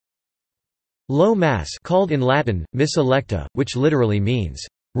Low Mass, called in Latin, Missa Lecta, which literally means,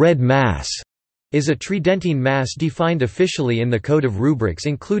 red Mass, is a Tridentine Mass defined officially in the Code of Rubrics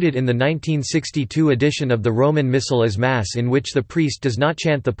included in the 1962 edition of the Roman Missal as Mass, in which the priest does not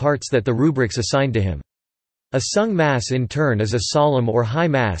chant the parts that the rubrics assign to him. A sung Mass in turn is a solemn or high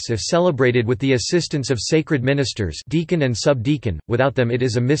Mass if celebrated with the assistance of sacred ministers, deacon and subdeacon; without them it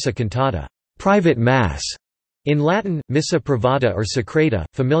is a Missa cantata, private Mass. In Latin, missa privata or secreta,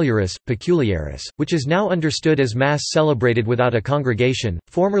 familiaris, peculiaris, which is now understood as Mass celebrated without a congregation,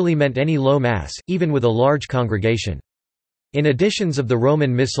 formerly meant any low Mass, even with a large congregation. In editions of the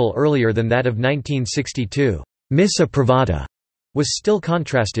Roman Missal earlier than that of 1962, missa privata was still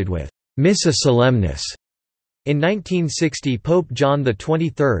contrasted with missa solemnis. In 1960, Pope John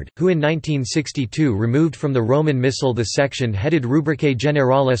XXIII, who in 1962 removed from the Roman Missal the section headed Rubricae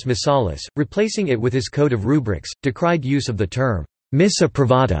Generales Missalis, replacing it with his Code of Rubrics, decried use of the term missa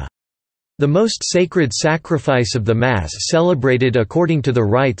privata, the most sacred sacrifice of the Mass celebrated according to the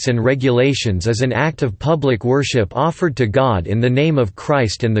rites and regulations as an act of public worship offered to God in the name of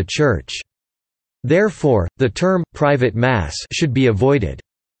Christ and the Church. Therefore, the term private Mass should be avoided.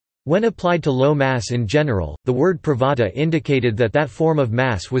 When applied to low Mass in general, the word privata indicated that form of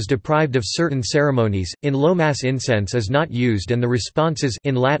Mass was deprived of certain ceremonies. In low Mass, incense is not used and the responses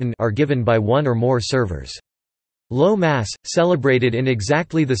in Latin are given by one or more servers. Low Mass, celebrated in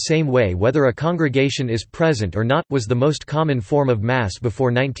exactly the same way whether a congregation is present or not, was the most common form of Mass before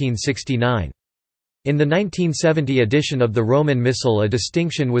 1969. In the 1970 edition of the Roman Missal, a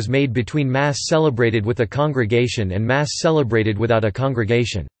distinction was made between Mass celebrated with a congregation and Mass celebrated without a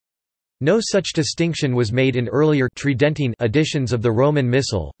congregation. No such distinction was made in earlier Tridentine editions of the Roman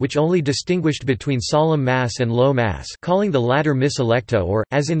Missal, which only distinguished between solemn Mass and low Mass, calling the latter Missa Lecta or,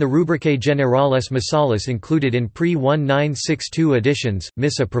 as in the Rubricae Generales Missalis included in pre-1962 editions,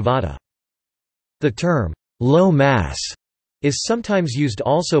 Missa Privata. The term, low Mass, is sometimes used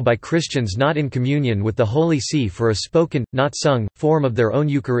also by Christians not in communion with the Holy See for a spoken, not sung, form of their own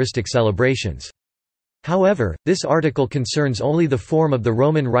Eucharistic celebrations. However, this article concerns only the form of the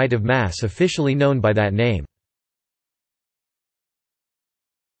Roman rite of Mass officially known by that name.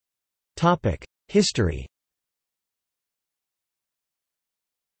 History.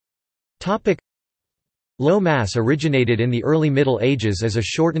 Low Mass originated in the early Middle Ages as a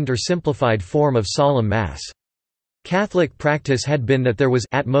shortened or simplified form of solemn Mass. Catholic practice had been that there was,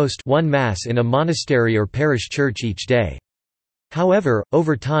 at most, one Mass in a monastery or parish church each day. However,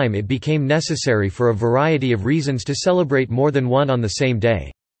 over time it became necessary for a variety of reasons to celebrate more than one on the same day.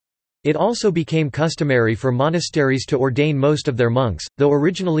 It also became customary for monasteries to ordain most of their monks, though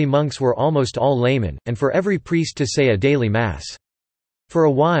originally monks were almost all laymen, and for every priest to say a daily Mass. For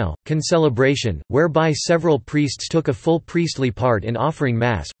a while, concelebration, whereby several priests took a full priestly part in offering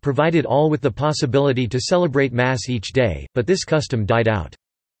Mass, provided all with the possibility to celebrate Mass each day, but this custom died out.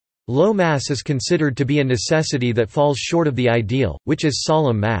 Low Mass is considered to be a necessity that falls short of the ideal, which is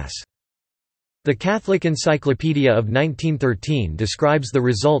solemn Mass. The Catholic Encyclopedia of 1913 describes the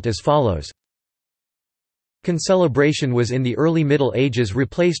result as follows. Concelebration was in the early Middle Ages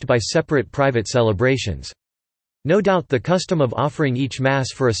replaced by separate private celebrations. No doubt the custom of offering each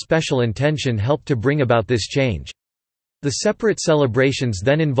Mass for a special intention helped to bring about this change. The separate celebrations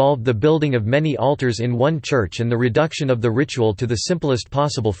then involved the building of many altars in one church and the reduction of the ritual to the simplest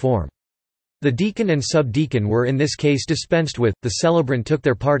possible form. The deacon and subdeacon were in this case dispensed with, the celebrant took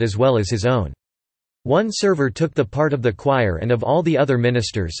their part as well as his own. One server took the part of the choir and of all the other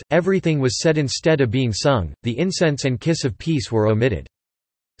ministers, everything was said instead of being sung, the incense and kiss of peace were omitted.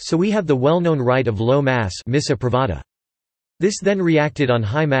 So we have the well-known rite of low Mass, Missa Privata. This then reacted on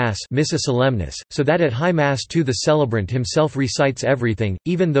High Mass, Missa Solemnis, so that at High Mass too the celebrant himself recites everything,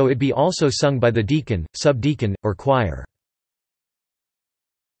 even though it be also sung by the deacon, subdeacon, or choir.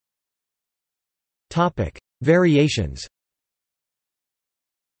 Variations.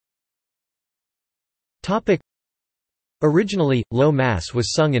 Originally, low Mass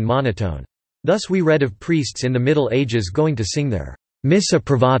was sung in monotone. Thus we read of priests in the Middle Ages going to sing their Missa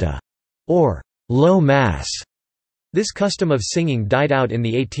Privata, or low Mass. This custom of singing died out in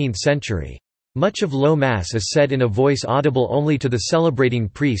the 18th century. Much of low Mass is said in a voice audible only to the celebrating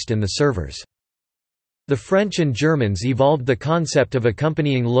priest and the servers. The French and Germans evolved the concept of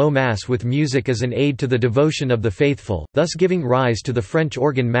accompanying low Mass with music as an aid to the devotion of the faithful, thus giving rise to the French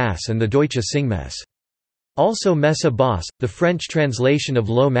organ Mass and the Deutsche Singmesse. Also Messe basse, the French translation of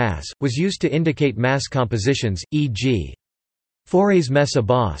low Mass, was used to indicate Mass compositions, e.g. Fauré's Messe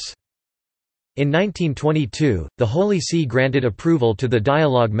basse. In 1922, the Holy See granted approval to the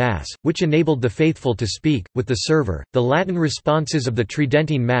Dialogue Mass, which enabled the faithful to speak, with the server, the Latin responses of the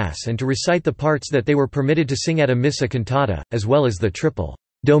Tridentine Mass and to recite the parts that they were permitted to sing at a missa cantata, as well as the triple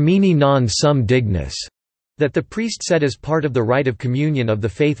Domini non sum dignus that the priest said as part of the rite of communion of the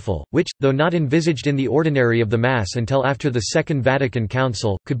faithful, which, though not envisaged in the ordinary of the Mass until after the Second Vatican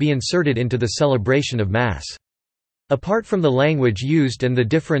Council, could be inserted into the celebration of Mass. Apart from the language used and the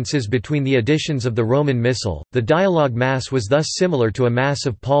differences between the editions of the Roman Missal, the Dialogue Mass was thus similar to a Mass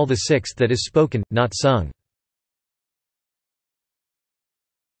of Paul VI that is spoken, not sung.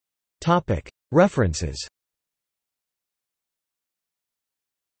 References.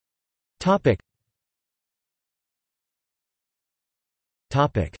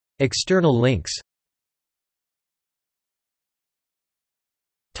 External links.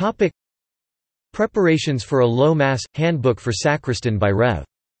 Preparations for a Low Mass – Handbook for Sacristan by Rev.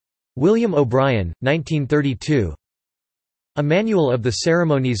 William O'Brien, 1932. A Manual of the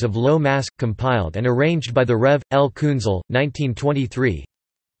Ceremonies of Low Mass – compiled and arranged by the Rev. L. Kunzel, 1923.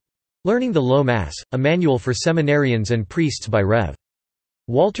 Learning the Low Mass – A Manual for Seminarians and Priests by Rev.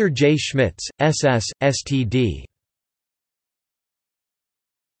 Walter J. Schmitz, SS, STD.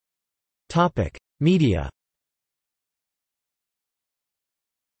 Media.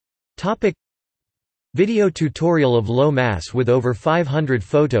 Video tutorial of Low Mass with over 500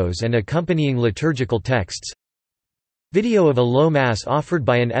 photos and accompanying liturgical texts. Video of a Low Mass offered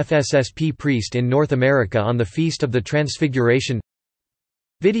by an FSSP priest in North America on the Feast of the Transfiguration.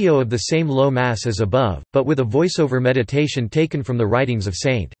 Video of the same Low Mass as above, but with a voiceover meditation taken from the writings of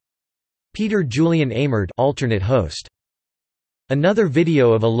St. Peter Julian Amard, alternate host. Another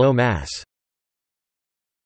video of a Low Mass.